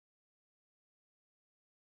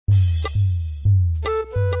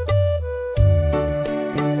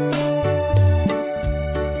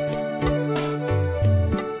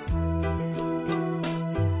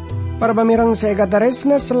Para pamirang saya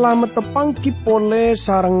kataresna selamat tepangki pole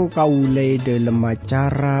sareng kaule dalam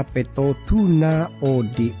acara peto tuna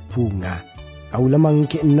odi bunga. Kaula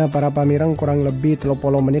mangkina para pamirang kurang lebih 30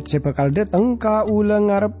 menit saya bakal dateng kaula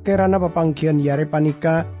ngarep kerana papangkian yare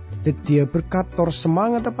panika detia berkator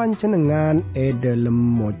semangat panjenengan dalam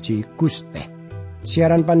moji Guste.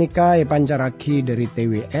 Siaran panika pancaraki dari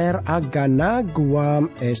TWR Agana Guam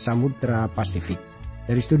Samudra Pasifik.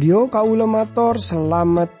 Dari studio kaula matur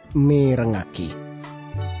selamat mirengaki.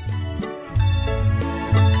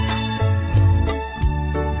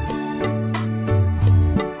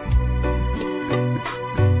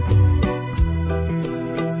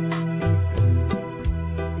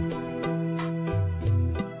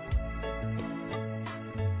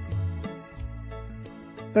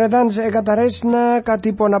 Tretan seekataresna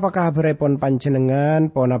katipun apakah berepon panjenengan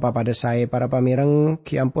pon apa pada saya para pamireng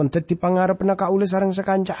kiampun teti pangarep na kaule sareng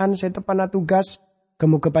sekancaan saya tepana tugas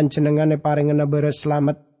kemuke panjenengan parengena beres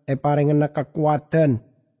selamat parengena kekuatan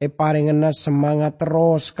parengena semangat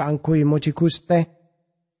terus kaangkui moci Guste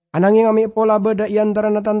ananging ami pola beda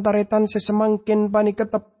iantara tantaretan sesemangkin pani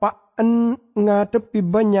ketepaan ngadepi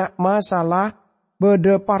banyak masalah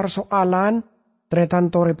beda persoalan tretan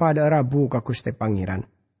tore pada Rabu ka Guste Pangeran.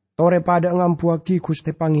 Tore pada ngampuaki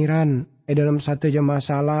Guste Pangeran dalam satu aja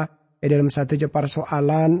masalah dalam satu aja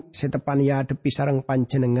persoalan setepan ya depi sareng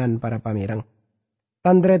panjenengan para pamirang.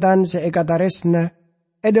 Tandretan seekataresna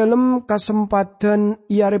dalam kesempatan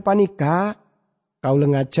iare panika kau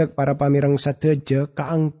ngajak para pamirang sateja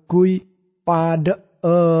kaangkui pada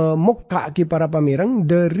muka ki para pamirang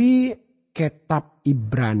dari kitab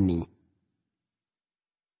Ibrani.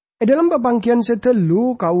 Dalam babangkian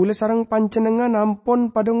setelu kaule sarang panjenengan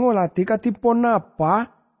ampun pada ngolati katipun apa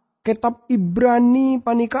kitab Ibrani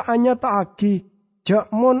panika anya taaki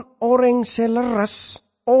jakmon orang seleres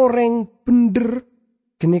orang bener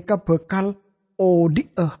genika bekal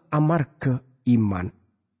odi amarga iman.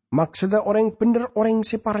 Maksudnya orang bener orang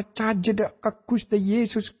separcaja dak ka Gusti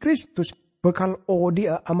Yesus Kristus bekal odi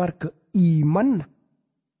amarga iman.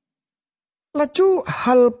 Laju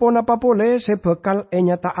hal pon apa boleh saya bakal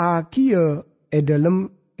nyata agia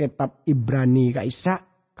dalam kitab Ibrani kaisa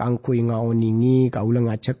kangkui ngaoningi kaula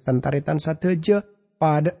ngajak tantaretan sateja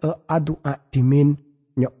pada adua dimin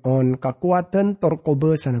nyon kekuatan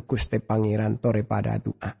torkobe sana Guste Pangeran tore pada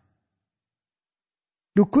adua.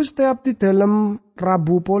 Dukus tiap di dalam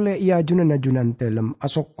Rabu pole ia ajunan dalam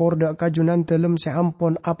asokor dak kajunan dalam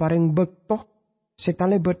seampon apareng bektoh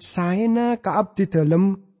setalebet saena kaab di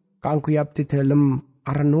dalam kaangku abdi dalam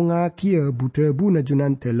arenunga kia Buddha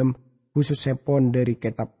najunan dalam khusus sepon dari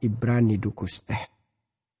kitab Ibrani dukus teh.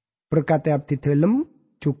 Berkata abdi dalam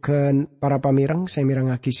juga para pamirang saya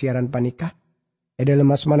mirangaki siaran panika.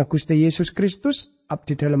 Dalam asmana Guste Yesus Kristus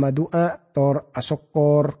abdi dalam adua tor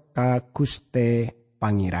asokor ka Guste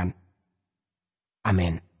Pangeran.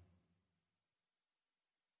 Amin.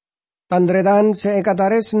 Tandretan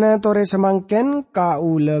seekataresna tore semangken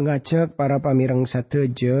kaula ngajak para pamirang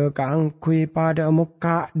sateja kaangkui pada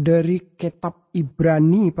muka dari kitab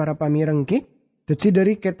Ibrani para pamirang ki. Jadi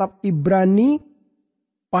dari kitab Ibrani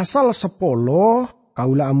pasal 10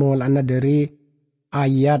 kaula amolana dari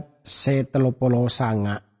ayat setelopolo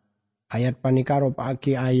sanga. Ayat panika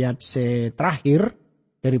ropaki ayat terakhir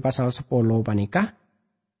dari pasal 10 panika.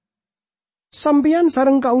 Sampian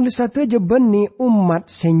sareng kaula sateja beni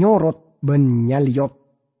umat senyorot benyaliot.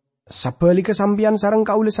 Sabali kesampian sareng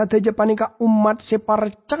kaula sateja panika umat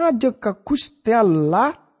separcaja ka Gusti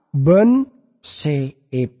Allah ben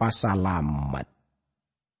pasalamat.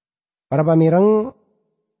 Para pamireng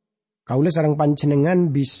kaula sareng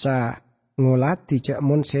panjenengan bisa ngolati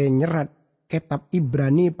jakmon senyerat kitab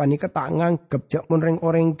Ibrani panika tak nganggep jakmon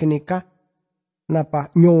reng-oreng genika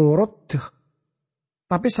napa nyorot deh.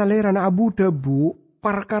 Tapi salerana abu debu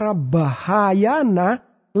perkara bahayana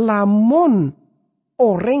lamun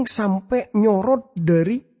orang sampai nyorot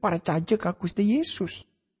dari parcaja ka Gusti Yesus.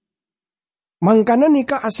 Mangkana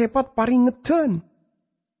nika asepat paringeten.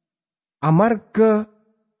 Amarga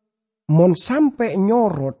mon sampai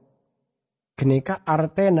nyorot genika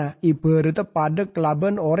artena ibarat pada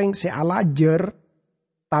kelaban orang sealajer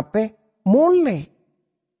tapi mole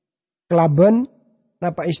kelaban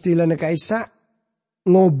napa istilahnya kaisa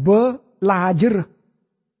ngobe lajer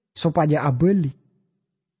supaya abeli.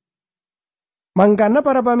 Mangkana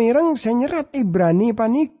para pamireng senyerat Ibrani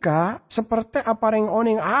panika seperti apareng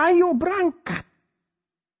oneng ayo berangkat.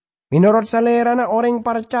 Menurut salerana orang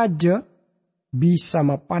parcaja bisa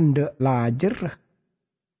mapande lajer.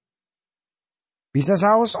 Bisa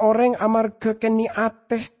saos orang amarga keni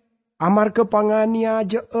ateh, amarga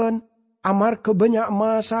panganiajaan, amarga banyak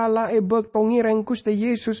masalah ebek tongi rengkus te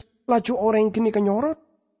Yesus, laju orang kini kenyorot.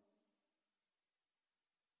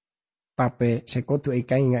 Tapi sekotu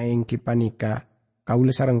ikai ngaeng kipanika,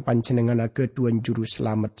 kaula sarang panjenengan aga tuan juru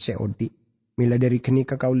selamat seodi. Mila dari kini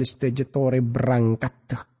ka kaula setetore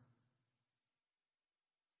berangkat.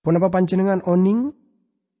 Punapa panjenengan oning?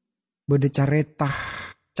 Bede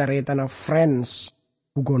careta na friends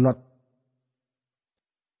hugonot.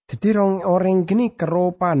 Jadi orang gini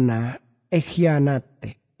keropana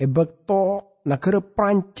ekhianate. Ebekto negara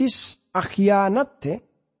Prancis akhianate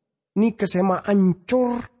ni kesema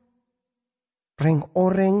ancur reng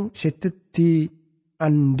orang seteti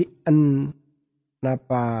andian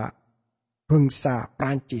napa bangsa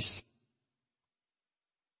Prancis.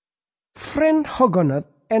 Friend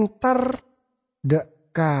hugonot entar de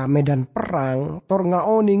ka medan perang tor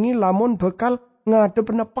ngaoningi lamun bekal ngadep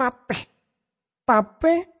nepateh.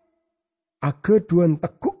 Tapi aga duan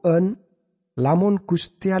teguan lamun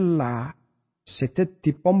Gusti Allah setet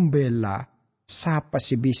di pembela sapa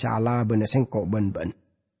si bisa ala bena sengkok ben-ben.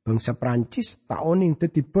 Bangsa Prancis taoning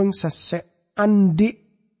teti bangsa seandi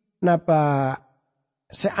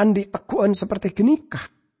teguan seperti genikah.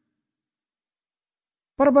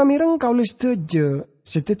 Para pamireng kaulis teje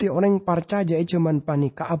seteti orang parcaja ejaman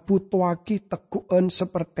panika abu tuaki teguan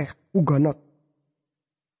seperti uganot.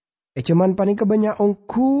 Ejaman panika banyak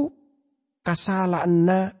ongku kasalaan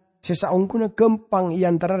na sesaongku na gempang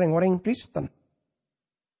iantara orang Kristen.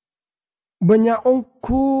 Banyak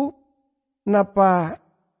ongku napa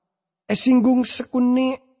singgung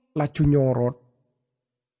sekuni laju nyorot,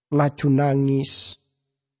 laju nangis,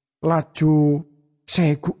 laju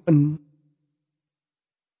seguen.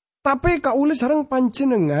 Tapi kaule sareng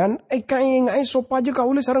panjenengan, ngai sopaja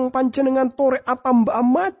kaule sareng panjenengan tore atamba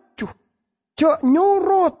maju. Jok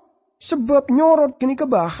nyorot, sebab nyorot kini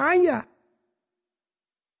kebahaya.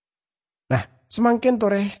 Nah, semakin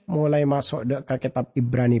tore mulai masuk ke kitab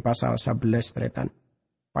Ibrani pasal 11 tretan.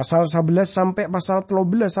 Pasal 11 sampai pasal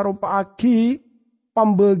 13 sarupa agi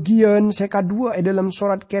pembagian sekadua dalam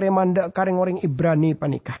surat kiriman kareng orang Ibrani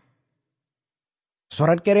panikah.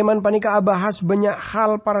 Surat kiriman panika abahas banyak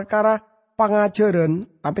hal perkara pengajaran,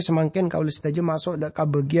 tapi semakin kaulis saja masuk ke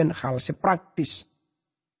bagian hal sepraktis.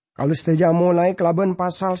 Kaulis saja mulai kelaban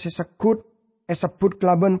pasal sebut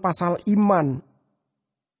kelaban pasal iman.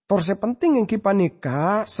 Tor sepenting yang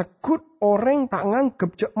kipanika sekut orang tak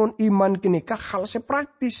nganggep cek mun iman kinika hal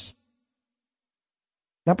sepraktis.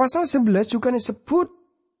 Nah pasal 11 juga disebut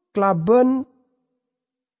kelaban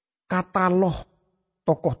kataloh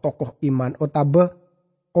tokoh-tokoh iman otabe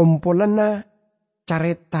kompolena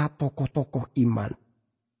careta tokoh-tokoh iman.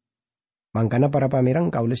 Mangkana para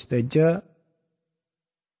pamirang kaulis teja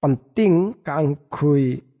penting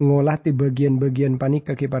kaanggui ngolah di bagian-bagian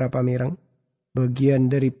panika ki para pamirang. Bagian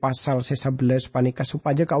dari pasal 11 panika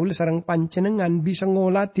supaya kaulis sareng panjenengan bisa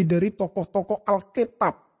ngolah di dari tokoh-tokoh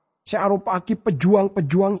Alkitab. Searupa aki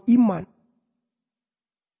pejuang-pejuang iman.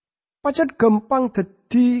 Pacet gampang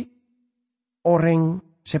dadi orang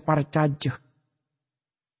separcajeh.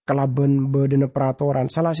 Kelaben bedena peraturan.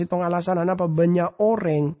 Salah sitong alasan apa banyak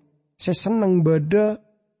orang seseneng beda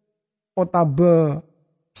otabe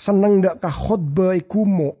seneng dak ka khotbah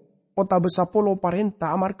kumo otabe sapolo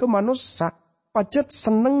parenta amarga manusia pacet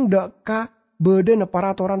seneng dak ka bedena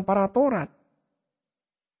peraturan.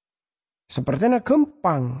 Sepertinya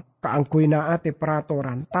gampang kaangkuina ate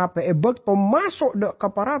peraturan tapi ebek to masuk dak ka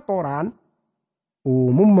peraturan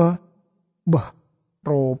umumnya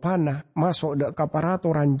ropana masuk dak ka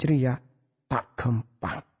peraturan jeria tak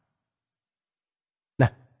gampang.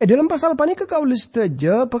 Nah, dalam pasal panika kaulis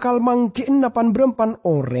teja bakal mangkin napan berempan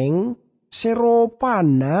orang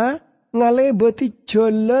seropana ngalebeti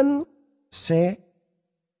jalan se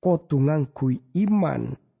kodungan kui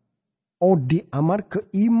iman. Odi amar ke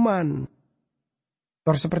iman.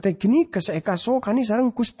 Tor seperti gini keseekaso kani sareng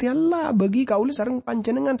Gusti Allah bagi kaulis sareng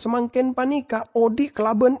panjenengan semangkin panika odi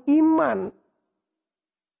kelaban iman.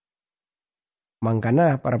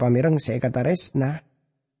 Mangkana para pamireng seekataresna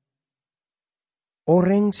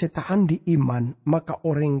orang setaan di iman maka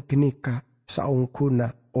orang genika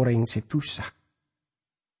saungkuna orang setusa.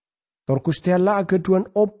 Tor Gusti Allah agaduan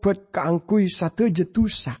obat kaangkui satu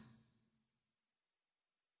jetusa.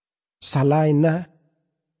 Salaina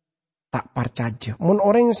tak parcaja. Mun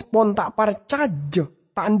orang spon tak parcaja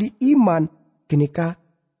tak di iman genika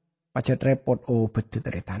pacet repot obat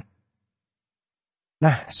teretan.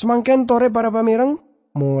 Nah, semakin tore para pamireng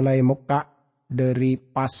mulai muka dari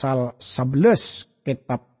pasal 11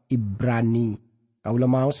 kitab Ibrani. Kaula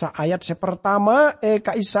mau sa ayat sepertama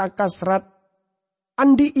kaisa kasrat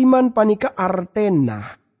Andi iman panika artena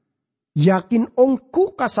yakin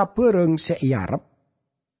ongku kasabereng seiarep.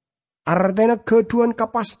 Artena keduan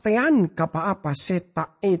kapastean kapa apa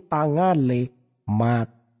seta etangale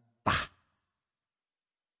mata.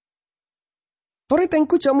 Tori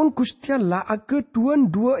tengku jamun Gusti Allah keduan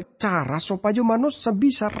dua cara supaya manusia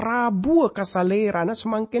bisa rabu kasalerana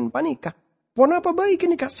semakin panika. Pon apa baik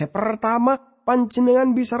ini kak? Sepertama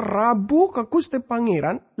panjenengan bisa rabu ke Gusti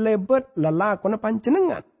Pangeran lebet lelakona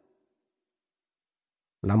panjenengan.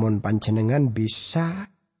 Lamun panjenengan bisa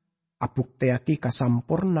abukteaki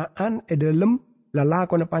kasampurnaan edalem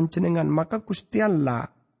lelakona panjenengan maka Gusti Allah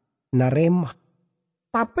narema.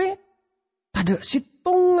 Tapi tada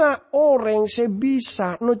situnga orang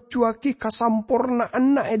sebisa nujuaki kasampurnaan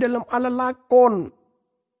na dalam alalakon.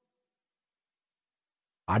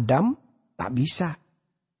 Adam tak bisa.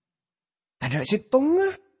 Tada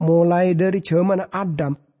situnga mulai dari zaman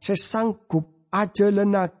Adam sesanggup aja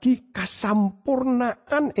lenaki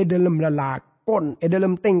kasampurnaan dalam lalakon,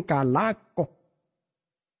 dalam tingkah laku.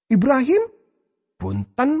 Ibrahim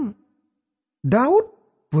punten, Daud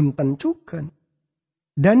punten juga.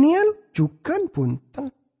 Daniel juga punten.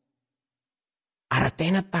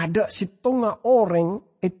 Artinya tada sitonga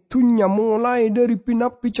orang itunya mulai dari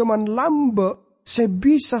pinapi cuman lamba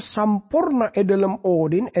sebisa sampurna dalam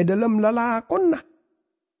odin dalam lalakon.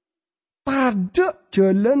 Tada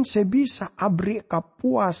jalan sebisa abri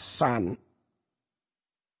kapuasan.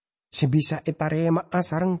 Sebisa etarema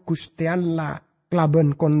asarang Gusti Allah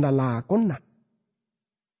kelaban kon lalakon.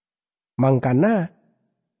 Mangkana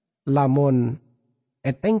lamun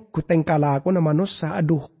eteng kuteng kala ako na manusia,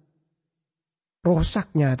 aduh,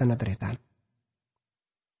 rosaknya tanah teritan.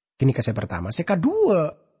 Kini kasih pertama. Kedua,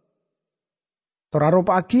 toraro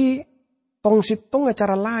pagi, tong sitong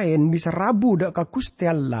acara lain bisa rabu dak ka Gusti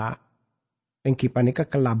Allah. Engkipanika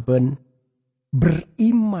kelaben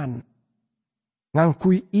beriman.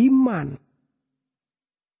 Ngangkui iman.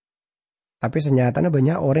 Tapi senyatanya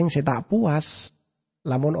banyak orang yang tak puas.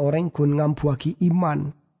 Lamun orang gun ngambuaki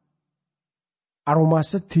iman. Aroma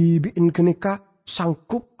sedih bikin kenika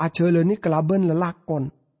sangkup ajalani kelaban lelakon.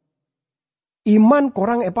 Iman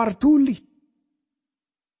korang eparduli.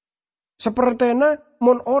 Sepertinya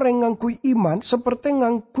mon orang ngangkui iman seperti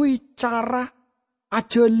ngangkui cara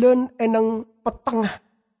ajalan enang petengah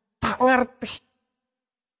tak ngerti.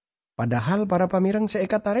 Padahal para pamirang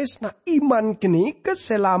seekataresna iman kini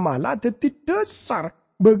keselamala dadi dasar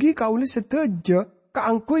bagi kauli sedaja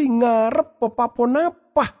kaangkui ngarep pepapon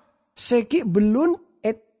apa. Seki belum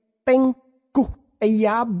etengkuh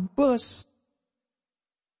eyabes.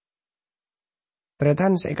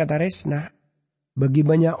 Tretan seekataresna bagi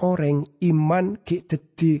banyak orang iman ki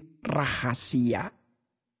dadi rahasia.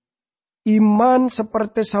 Iman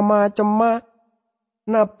seperti sama cema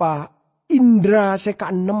napa indra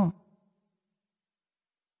seka-6.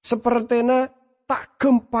 Sepertinya tak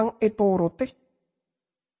gempang etorote.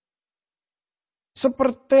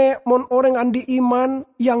 Seperti mon orang andi iman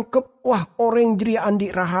yang wah orang jadi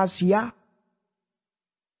andi rahasia.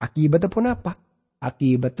 Akibatnya pun apa?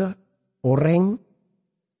 Akibatnya orang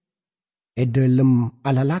dalam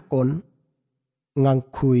alalakon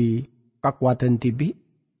ngangkui kekuatan tibi,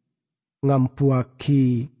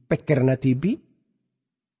 ngambuaki pikirna tibi,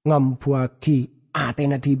 ngambuaki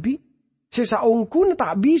atena tibi, sesaungkun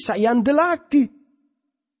tak bisa yang delaki.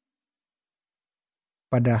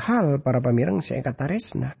 Padahal para pamirang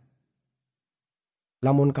seekataresna.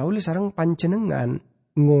 Lamun kauli sarang panjenengan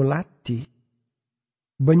ngolati.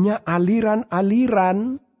 Banyak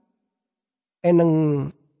aliran-aliran eneng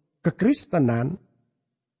kekristenan.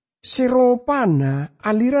 Seropana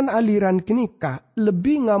aliran-aliran kinika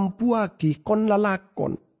lebih ngampuaki kon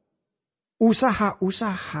lalakon.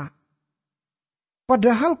 Usaha-usaha.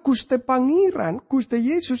 Padahal Gusti Pangeran, Gusti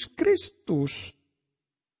Yesus Kristus.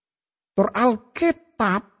 Tor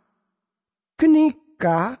Alkitab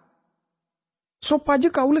kenika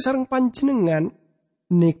sopaja kaula sareng panjenengan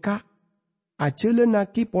nika aja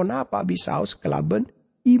lenaki ponapa bisaos kelaben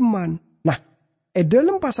iman. Nah,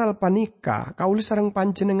 dalam pasal panika kaula sareng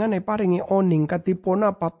panjenengan paringi oning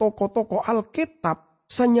katipona pa toko-toko Alkitab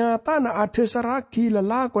senyatana ada saragi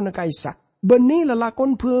lelakon kaisa. Beni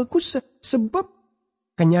lelakon bagus sebab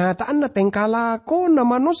kenyataan na tengkalako na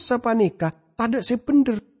manusia panika tada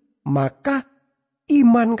sebener. Maka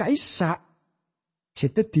iman kaisa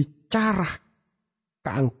sete dicara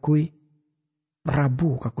kaangkui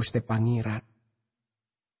rabu ka Gusti Pangeran.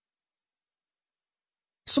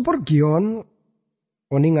 Sepergion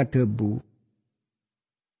oni ngadebu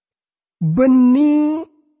beni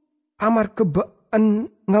amar kebaan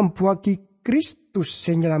ngampuaki Kristus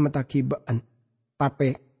senyelametaki baan.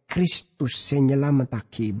 Tapi Kristus sing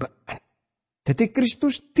nyelametake baan. Dadi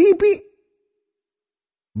Kristus tibi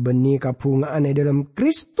beni kabungaane dalam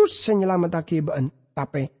Kristus sing nyelametake baan.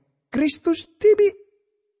 Tapi Kristus tibi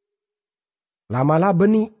lamalah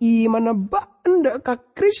beni iman baan dak ka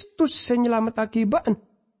Kristus sing nyelametake baan.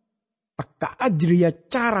 Taka ajria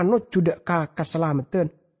cara no judak ka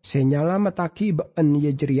keselamatan sing nyelametake baan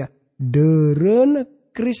ya jeria deren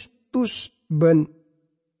Kristus ben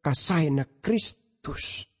kasayna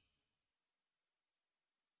Kristus.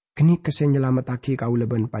 Kini kesen nyelametake kaula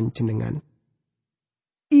ben panjenengan.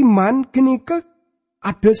 Iman kini ke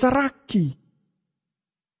ada saraki.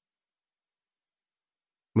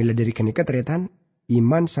 Mila dari kini ke teriatan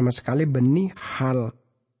iman sama sekali benih hal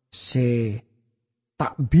se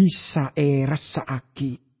tak bisa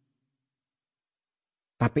rasaaki.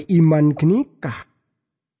 Tapi iman kini kah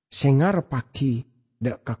sengarepaki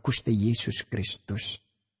dak ka Gusti Yesus Kristus.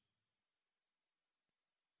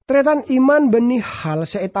 Tretan iman benih hal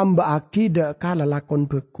saya tambahaki dak ka lalakon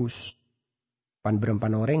bagus. Pan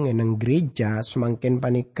berempan orang yang gereja semakin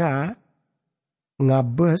panika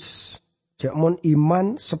ngabes jakmon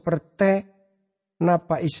iman seperti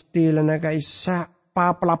napa istilahnya kaisa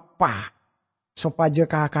papelapa supaya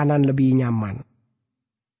ke kanan lebih nyaman.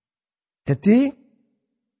 Jadi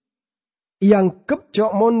yang kep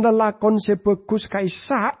jakmon lalakon sebagus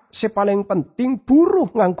kaisa sepaling penting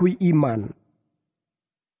buruh ngangkui iman.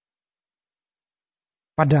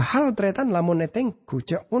 Padahal tretan lamun neteng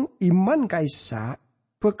gujak pun iman kaisa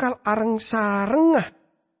bekal areng sarengah.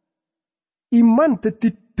 Iman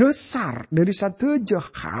dadi dasar dari satu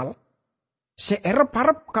hal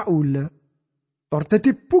seerep-arep kaula. Tor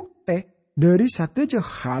dadi bukti dari satu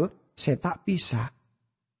hal se tak bisa.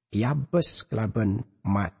 Yabes kelaban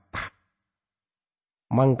mata.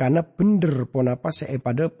 Mangkana bener ponapa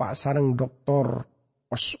pada Pak Sareng Dr.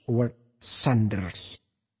 Oswald Sanders.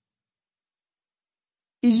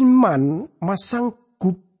 Iman masang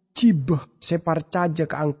gup cibah separcaja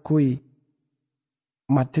keangkui.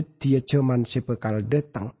 Madet dia jaman sebekal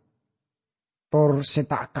datang. Tor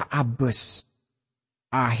setak kaabes.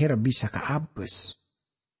 Akhir bisa kaabes.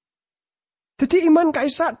 Jadi iman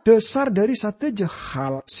kaisa dasar dari satu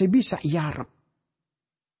hal sebisa iarep.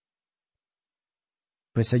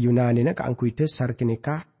 Bahasa Yunani na keangkui dasar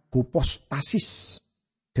kinika hypostasis.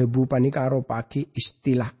 Debu panika aropaki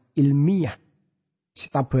istilah ilmiah.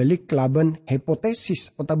 Sita balik kelaban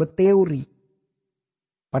hipotesis atau teori.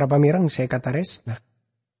 Para pamirang saya kata resna.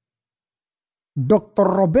 Dr.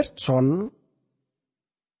 Robertson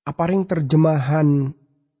aparing terjemahan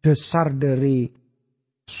dasar dari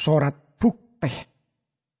surat bukti.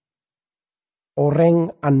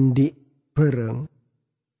 Orang andi bareng.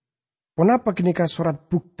 Kenapa kinika surat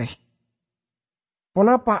bukti?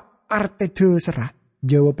 Kenapa arte desera?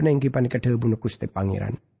 Jawabnya yang kipanika debu Gusti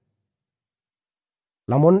Pangeran.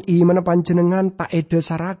 Lamun iman panjenengan tak eda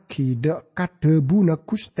saragi dek kadebuna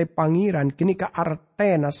Gusti Pangeran kini ka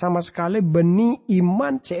artena sama sekali beni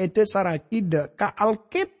iman eda saragi dek ka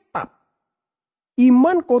Alkitab.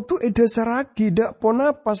 Iman kotu eda saragi dek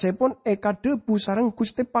ponapa sepon kadebu sareng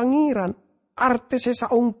Gusti Pangeran. Arte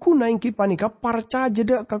sesaungku naingki panika parcaja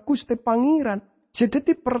dek ka Gusti Pangeran.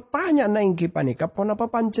 Sedeti pertanyaan naingki panika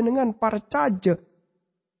ponapa panjenengan parcaja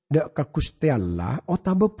dek ka Gusti Allah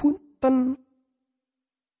otaba punten.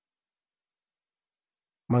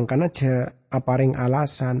 Mangkana aja aparing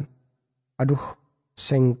alasan. Aduh,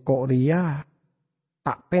 sengkok ria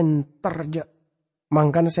tak penter ja.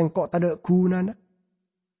 Mangkana sengkok tada gunana.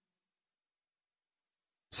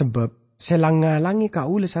 Sebab selangalangi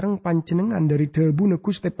kaula sareng panjenengan dari debu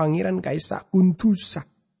Gusti Pangeran kaisa untusa.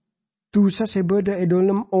 Tusa sebeda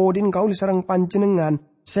edolem odin kaula sareng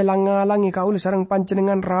panjenengan. Selangalangi kaula sareng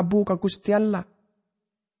panjenengan rabu ka Gusti Allah.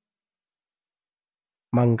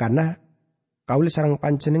 Mangkana kaula sareng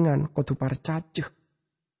panjenengan kudu parcajeh.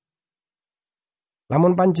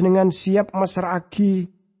 Lamun panjenengan siap masragi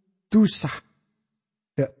dosa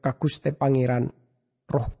dek ka Gusti Pangeran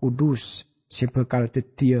Roh Kudus sebekal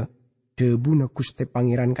dedia debuna Gusti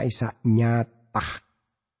Pangeran kaisa nyata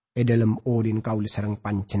dalam odin kaula sareng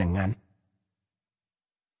panjenengan.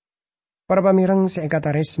 Para pamirang saya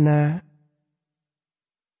kata resna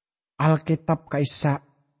Alkitab kaisa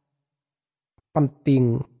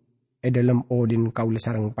penting dalam odin kaula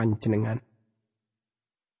sareng panjenengan.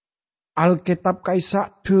 Alkitab kaisa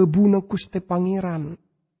debuna Gusti Pangeran.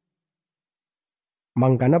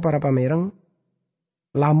 Mangkana para pamireng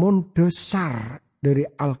lamun dasar dari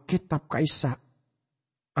Alkitab kaisa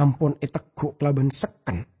ampun eteguk kelaban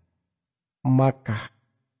seken. Maka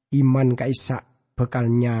iman kaisa bakal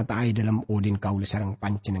nyatai dalam odin kaula sareng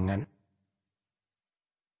panjenengan.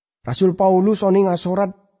 Rasul Paulus oni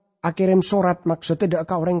ngasorat akirim surat maksudnya dak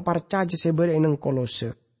ka orang percaya sebere nang Kolose.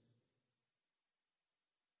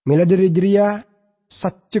 Mila dari jeria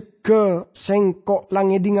saceke sengkok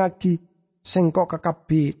langedingaki sengkok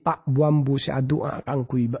kakapi tak buambu si adua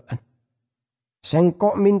kangkui baan.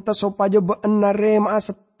 Sengkok minta sopaja baan narema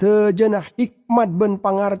setejana hikmat ben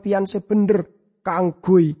pangartian sepender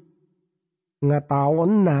kangkui.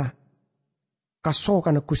 Ngatawon na kaso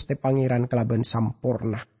kana Gusti Pangeran kelaban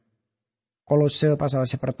sampurna. Kolose pasal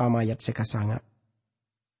pertama ayat sekasanga.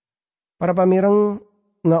 Para pamireng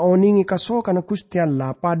ngaoningi kaso kana Gusti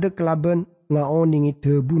Allah pada kelaban ngaoningi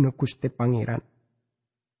debu na Gusti Pangeran.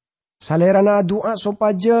 Salerana doa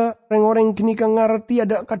sopaja reng-oreng kini kang ngarti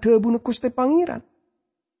ada kadebu na Gusti Pangeran.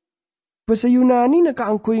 Basa Yunani na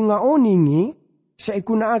kaangkoy ngaoningi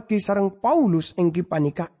saikunaaki sareng Paulus engki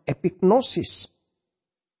panika epignosis.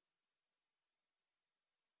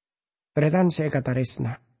 Tretan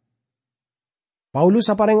seekataresna.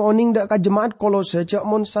 Paulus apareng oning dak ka jemaat Kolose cak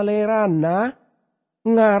mon salerana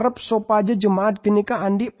ngarep sopaja jemaat kini ka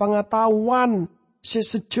andi pengetahuan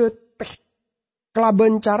sesejeteh.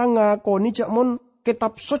 Kelaban cara ngakoni cak mon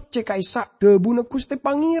kitab suci kaisa debu na Gusti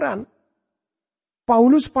Pangeran.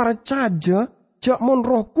 Paulus para caja cak mon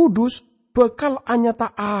Roh Kudus bakal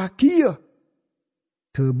anyata agia.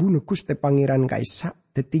 Debu na Gusti Pangeran kaisa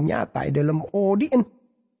deti nyata dalam odien.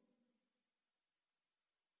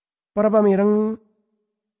 Para pamireng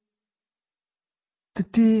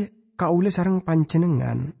deti kaule sareng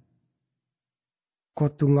panjenengan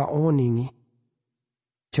kudu ngaoningi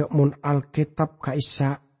cek mun Alkitab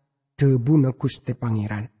kaisa debu na Gusti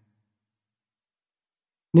Pangeran.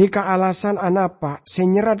 Nika alasan anapa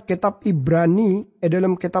senyerat kitab Ibrani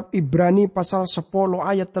dalam kitab Ibrani pasal 10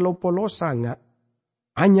 ayat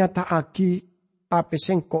 39 anyata aki tapi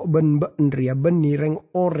sengkok ben ria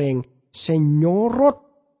benireng oreng senyorot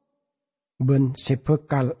ben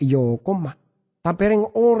sebekal yo koma tapi reng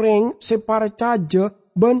oreng separcaja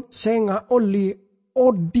ben senga oli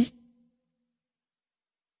odi.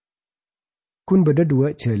 Kun beda dua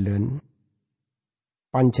jalan.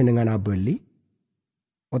 Panjenengan abeli,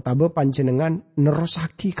 otaba panjenengan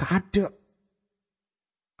nerosaki kaada.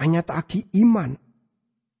 Anyataki iman.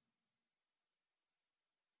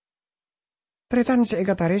 Tretan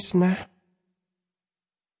seekataresna.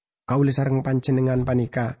 Kaule sareng panjenengan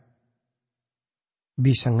panika.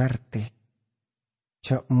 Bisa ngerti.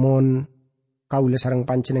 Cek mon kaule sareng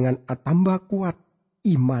panjenengan atambah kuat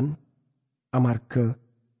iman amarga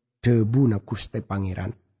debu na Gusti Pangeran.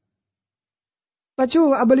 Laju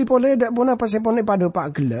abali pole dak puna pasepone pada pak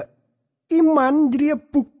gelek. Iman jadi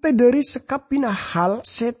bukti dari sekapina hal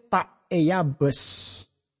setak eyabes.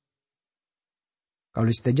 Kalau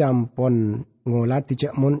jampon ngolah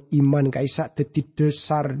dijak mon iman kaisa dadi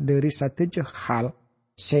dasar dari sateja hal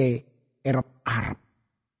se erep arep.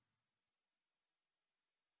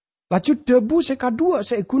 Laju debu sekadua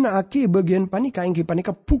seguna aki bagian panika ingki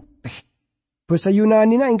panika bukti. Bahasa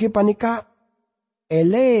Yunani na ingki panika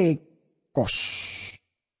elekos.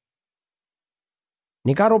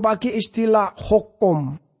 Nika rupaki istilah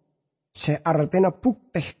hukum. Se artena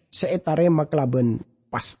bukti seetare maklaben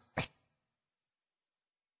pasti.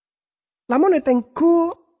 Lamun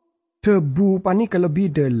etengku debu panika lebih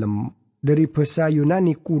dalam dari bahasa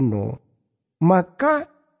Yunani kuno. Maka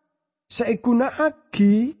seikuna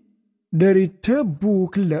agi dari debu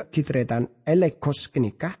gelek kitretan elekos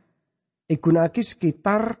kenikah. Igunaki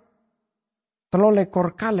sekitar 3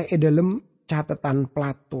 kali dalam catatan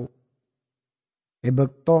Plato.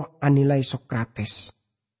 Ebekto anilai Sokrates.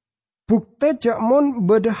 Bukti jakmon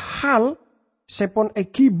beda hal sepon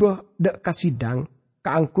ekibah dak kasidang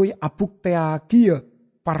kaangkui abukte agia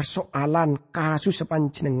persoalan kasus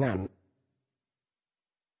sepanjenengan.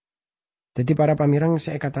 Jadi para pamirang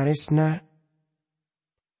seekataresna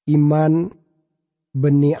iman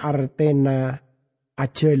beni artena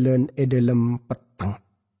ajalan dalam petang.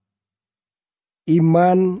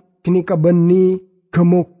 Iman kini kabeni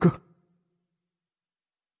gemogeh.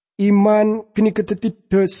 Iman kini keteti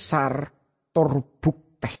dasar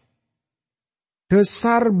torbuk teh.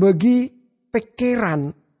 Dasar bagi pikiran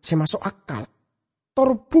semasuk akal.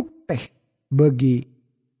 Torbuk teh bagi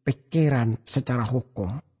pikiran secara hukum.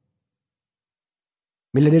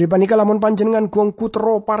 Bila dari panika lamun panjenengan kuang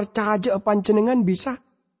kutro parcaja panjenengan bisa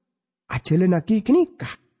ajalan lagi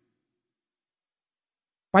kenikah.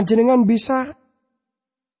 Panjenengan bisa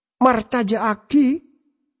marcaja aki.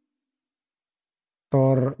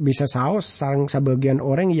 Tor bisa saos sarang sebagian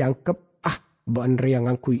orang yang bener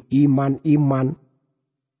yang ngakui iman.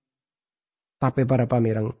 Tapi para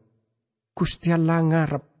pamirang, Gusti Allah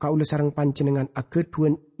ngarep kaula sareng panjenengan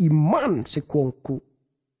ageduan iman sekuangku.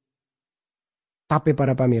 Tapi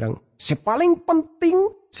para pamireng, sepaling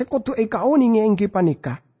penting sekutu kauni inggih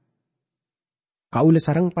panika. Kaula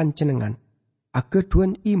sareng panjenengan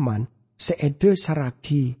ageduan iman seede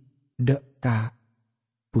saragi deka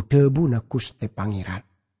budebuna Gusti Pangeran.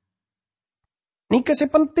 Nika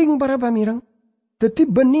sepenting para pamireng. Dadi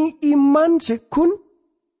benih iman sekun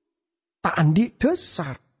tak andi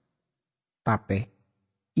dasar. Tapi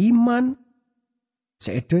iman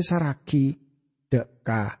seede saragi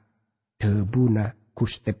deka debuna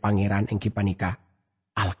Gusti Pangeran inggih panika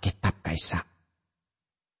Alkitab kaisa.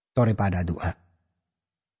 Tore pada doa.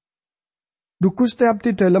 Gusti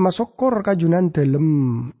abdi dalem masokor kajunan dalem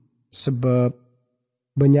sebab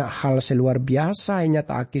banyak hal seluar biasa yang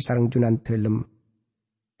nyatakake sareng junan dalem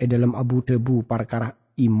dalam abu debu perkara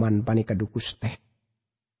iman panika Gusti.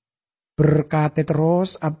 Berkate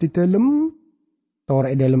terus abdi dalem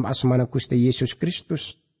tore dalem asmana Gusti Yesus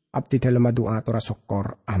Kristus abdi dalem doa tora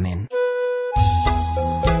sokor. Amin.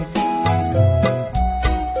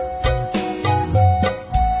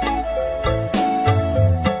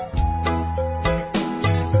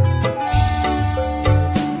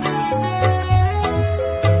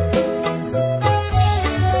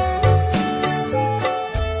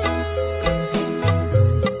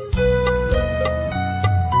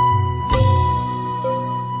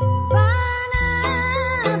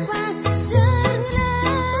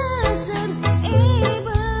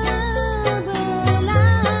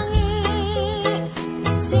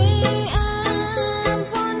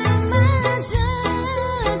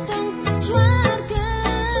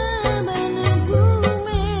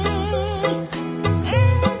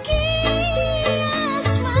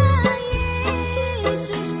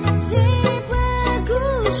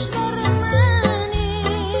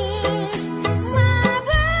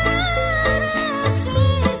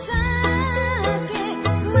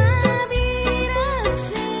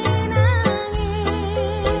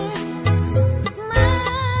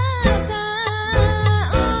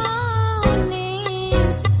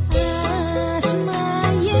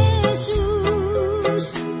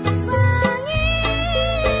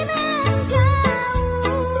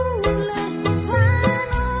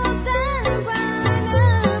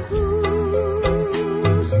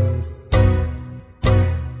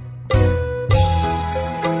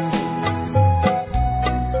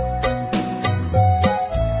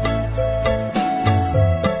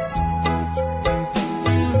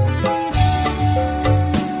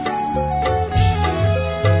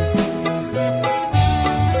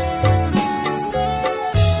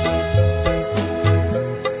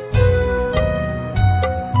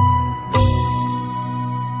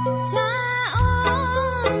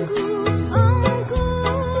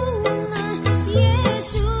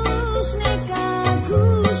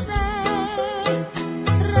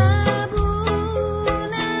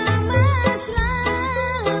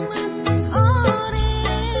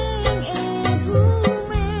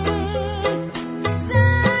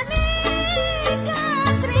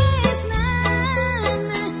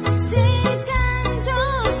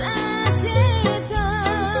 Sing